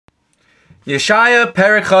Yeshaya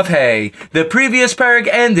Perek. The previous Perek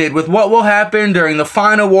ended with what will happen during the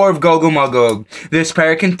final war of Gog and Magog. This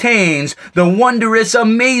Perek contains the wondrous,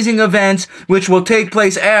 amazing events which will take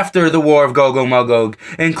place after the war of Gog and Magog,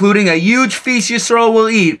 including a huge feast Yisrael will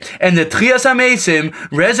eat and the Tchias HaMesim,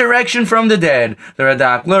 resurrection from the dead. The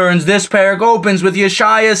Radak learns this Perek opens with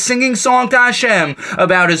Yeshaya singing song to Hashem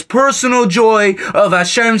about his personal joy of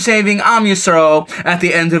Hashem saving Am Yisrael at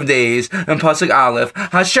the end of days. In Pasuk Aleph,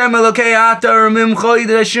 Hashem Elokei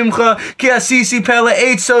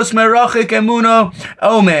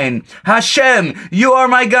Amen. Hashem, you are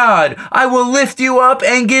my God. I will lift you up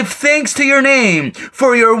and give thanks to your name,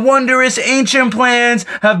 for your wondrous ancient plans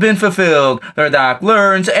have been fulfilled. The Radak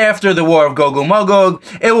learns after the war of Gog and Magog,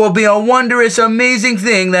 it will be a wondrous, amazing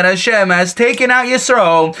thing that Hashem has taken out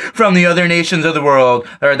Yisrael from the other nations of the world.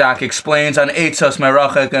 The Radak explains on Eitzos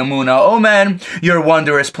Merachik Emuna Omen, your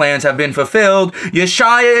wondrous plans have been fulfilled.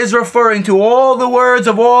 Yeshaya is referring to all the words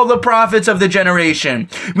of all the prophets of the generation.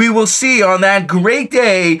 We will see on that great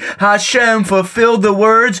day Hashem fulfilled the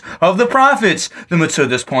words of the prophets. The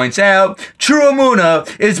Metzudas points out, true Emunah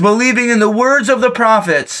is believing in the words of the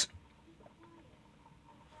prophets.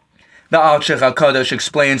 The Al-Shech HaKadosh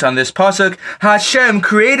explains on this pasuk, Hashem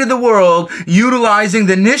created the world utilizing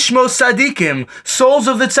the Nishmos Tzadikim, souls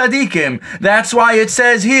of the Tzadikim. That's why it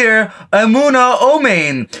says here, Emunah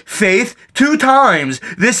Omein, faith 2 times.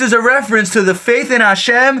 This is a reference to the faith in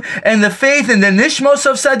Hashem and the faith in the Nishmos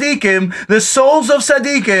of Tzadikim, the souls of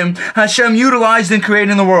Tzadikim, Hashem utilized in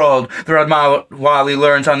creating the world. The Radmawali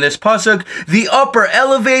learns on this pasuk, the upper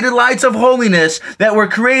elevated lights of holiness that were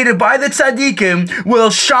created by the Tzadikim will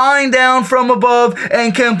shine down from above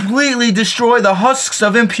and completely destroy the husks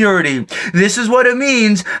of impurity. This is what it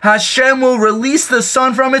means. Hashem will release the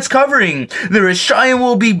sun from its covering. The Rishayim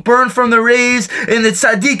will be burnt from the rays, and the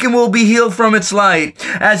Tzadikim will be healed from its light.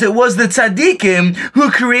 As it was the Tzadikim who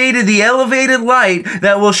created the elevated light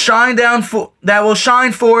that will shine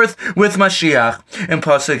forth with Mashiach. In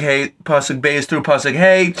Pasuk Beis through Pasuk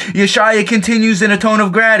Hey, Yeshaya continues in a tone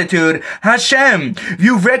of gratitude. Hashem,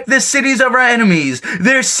 you've wrecked the cities of our enemies.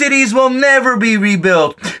 Their cities will never be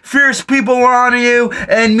rebuilt. Fierce people will honor you,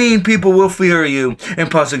 and mean people will fear you. In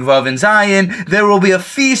Pasuk Vav and Zion, there will be a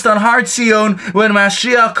feast on Har Zion when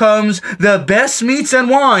Mashiach comes. The best meats and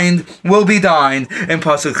wine will be dined. In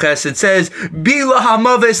Pasuk Ches it says, Bila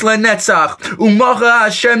hamaves lenetzach, umacha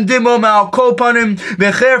Hashem dimo ma'al kol panim,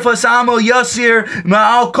 becherfas amo yasir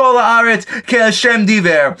ma'al kol haaretz ke Hashem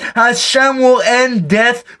diver. Hashem will end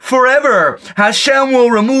death forever. Hashem will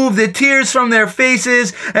remove the tears from their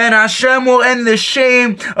faces, and Hashem will end the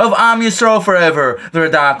shame of Am Yisrael forever. The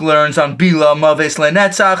Radak learns on Bila Maves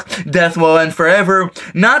Lenetzach, death will end forever.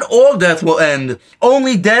 Not all death will end.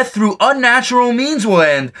 Only death through unnatural means will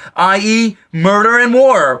end, i.e., murder and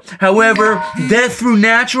war. However, death through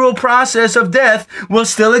natural process of death will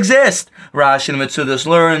still exist. Rashi and Metzudas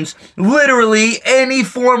learns, literally any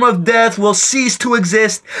form of death will cease to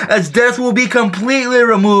exist, as death will be completely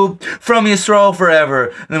removed from Yisrael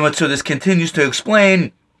forever. And then Metzudas continues to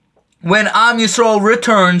explain, when Am Yisrael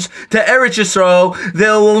returns to Eretz Yisrael,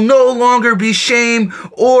 there will no longer be shame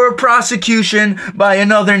or prosecution by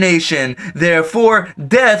another nation. Therefore,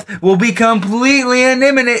 death will be completely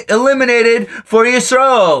eliminated for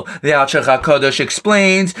Yisrael. The Al-Shech HaKadosh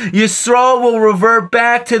explains, Yisrael will revert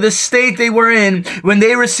back to the state they were in when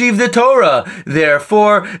they received the Torah.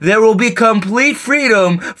 Therefore, there will be complete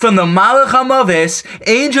freedom from the Malach HaMaves,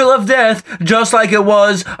 angel of death, just like it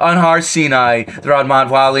was on Har Sinai. The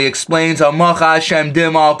Radmawali explains, Hashem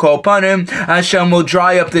will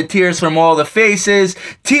dry up the tears from all the faces.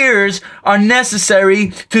 Tears are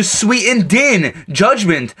necessary to sweeten din,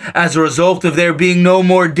 judgment. As a result of there being no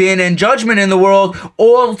more din and judgment in the world,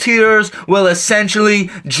 all tears will essentially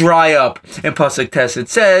dry up. In Pasuk Tes it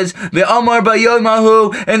says, and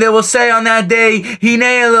they will say on that day, Hine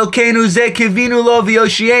Elokeinu ze kivinu lo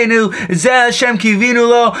v'yoshienu, ze Hashem kivinu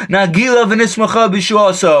lo, nagila v'nismacha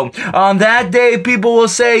b'shuaso. On that day, people will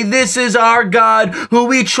say, this is our God who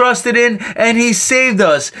we trusted in, and He saved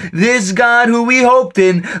us. This God who we hoped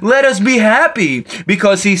in, let us be happy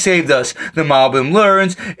because He saved us. The Malbim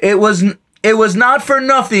learns, it was not for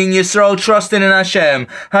nothing Yisrael trusted in Hashem.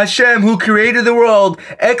 Hashem, who created the world,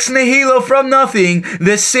 ex nihilo, from nothing,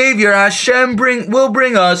 the Savior Hashem will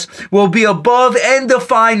bring us, will be above and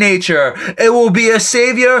defy nature. It will be a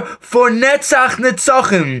Savior for Netzach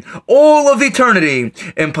Netzachim, all of eternity.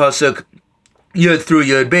 In Pasuk Yud through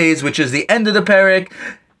Yud Beis, which is the end of the Perek,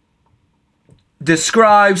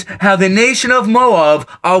 describes how the nation of Moab,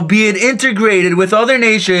 albeit integrated with other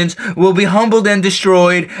nations, will be humbled and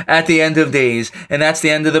destroyed at the end of days. And that's the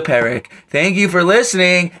end of the Perek. Thank you for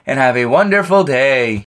listening, and have a wonderful day.